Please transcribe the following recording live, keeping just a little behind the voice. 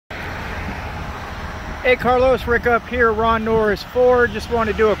Hey Carlos, Rick up here, Ron Norris Ford. Just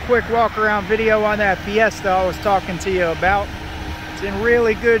wanted to do a quick walk around video on that Fiesta I was talking to you about. It's in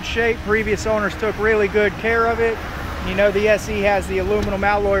really good shape. Previous owners took really good care of it. You know, the SE has the aluminum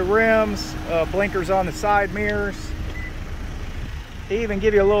alloy rims, blinkers on the side mirrors. They even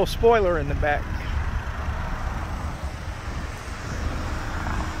give you a little spoiler in the back.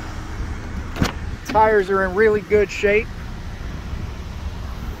 Tires are in really good shape.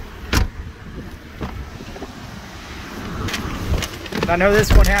 I know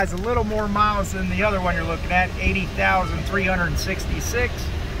this one has a little more miles than the other one you're looking at, 80,366.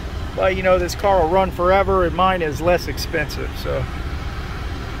 But you know, this car will run forever and mine is less expensive, so.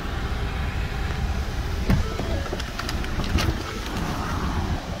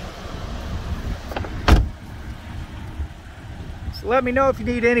 So let me know if you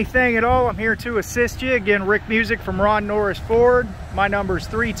need anything at all. I'm here to assist you. Again, Rick Music from Ron Norris Ford. My number is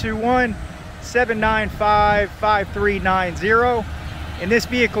 321-795-5390. And this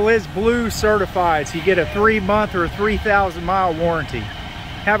vehicle is Blue certified, so you get a 3-month or a 3,000 mile warranty.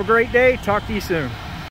 Have a great day. Talk to you soon.